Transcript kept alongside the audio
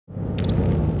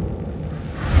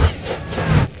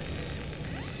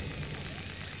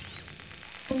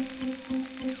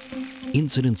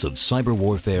Incidents of cyber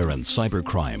warfare and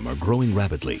cybercrime are growing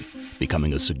rapidly,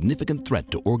 becoming a significant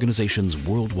threat to organizations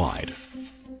worldwide.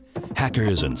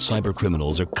 Hackers and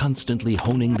cybercriminals are constantly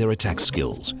honing their attack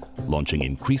skills, launching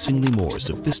increasingly more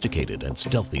sophisticated and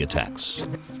stealthy attacks.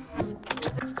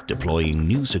 Deploying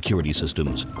new security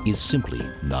systems is simply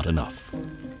not enough.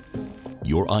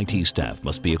 Your IT staff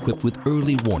must be equipped with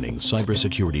early warning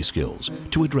cybersecurity skills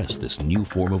to address this new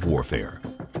form of warfare.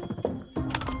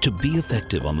 To be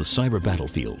effective on the cyber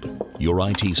battlefield, your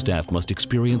IT staff must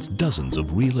experience dozens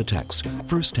of real attacks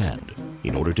firsthand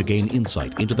in order to gain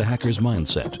insight into the hacker's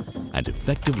mindset and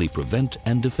effectively prevent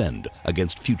and defend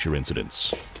against future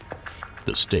incidents.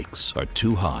 The stakes are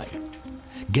too high.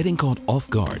 Getting caught off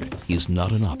guard is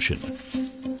not an option.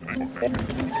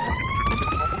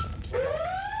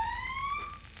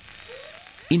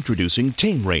 Introducing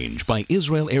TAME Range by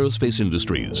Israel Aerospace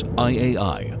Industries,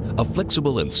 IAI, a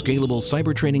flexible and scalable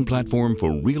cyber training platform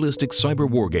for realistic cyber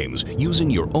war games using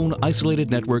your own isolated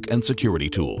network and security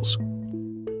tools.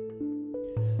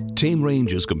 TAME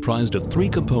Range is comprised of 3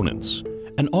 components: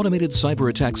 an automated cyber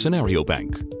attack scenario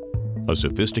bank, a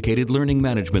sophisticated learning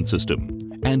management system,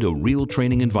 and a real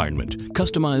training environment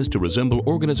customized to resemble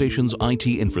organizations' IT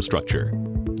infrastructure.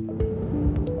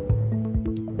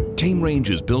 TAME Range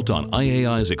is built on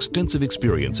IAI's extensive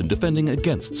experience in defending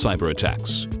against cyber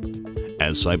attacks.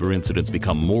 As cyber incidents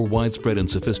become more widespread and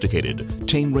sophisticated,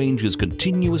 TAME Range is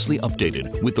continuously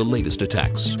updated with the latest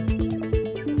attacks.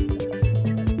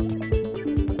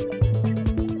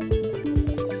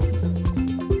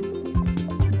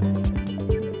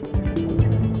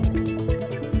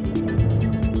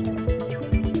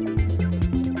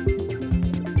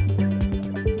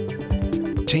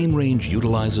 TAME Range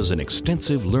utilizes an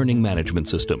extensive learning management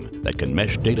system that can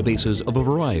mesh databases of a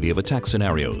variety of attack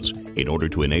scenarios in order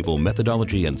to enable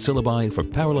methodology and syllabi for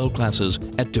parallel classes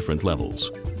at different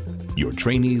levels. Your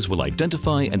trainees will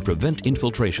identify and prevent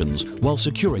infiltrations while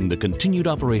securing the continued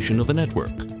operation of the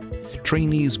network.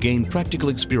 Trainees gain practical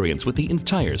experience with the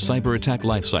entire cyber attack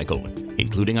lifecycle,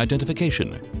 including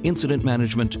identification, incident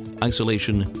management,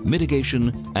 isolation,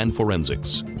 mitigation, and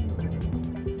forensics.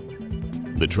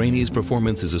 The trainee's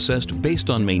performance is assessed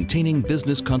based on maintaining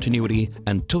business continuity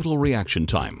and total reaction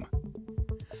time.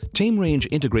 TAME Range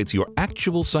integrates your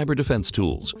actual cyber defense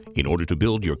tools in order to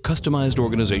build your customized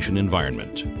organization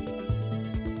environment.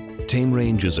 TAME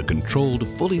Range is a controlled,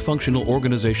 fully functional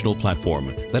organizational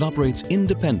platform that operates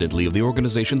independently of the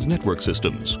organization's network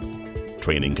systems.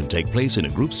 Training can take place in a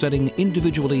group setting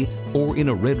individually or in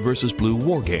a red versus blue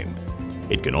war game.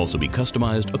 It can also be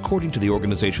customized according to the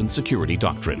organization's security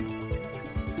doctrine.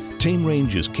 TAME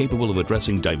Range is capable of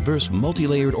addressing diverse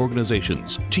multi-layered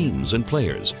organizations, teams, and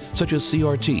players, such as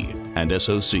CRT and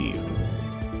SOC,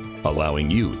 allowing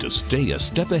you to stay a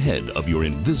step ahead of your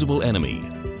invisible enemy.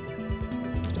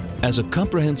 As a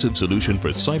comprehensive solution for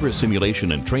cyber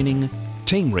simulation and training,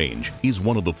 TAME Range is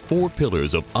one of the 4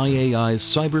 pillars of IAI's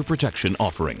cyber protection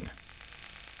offering.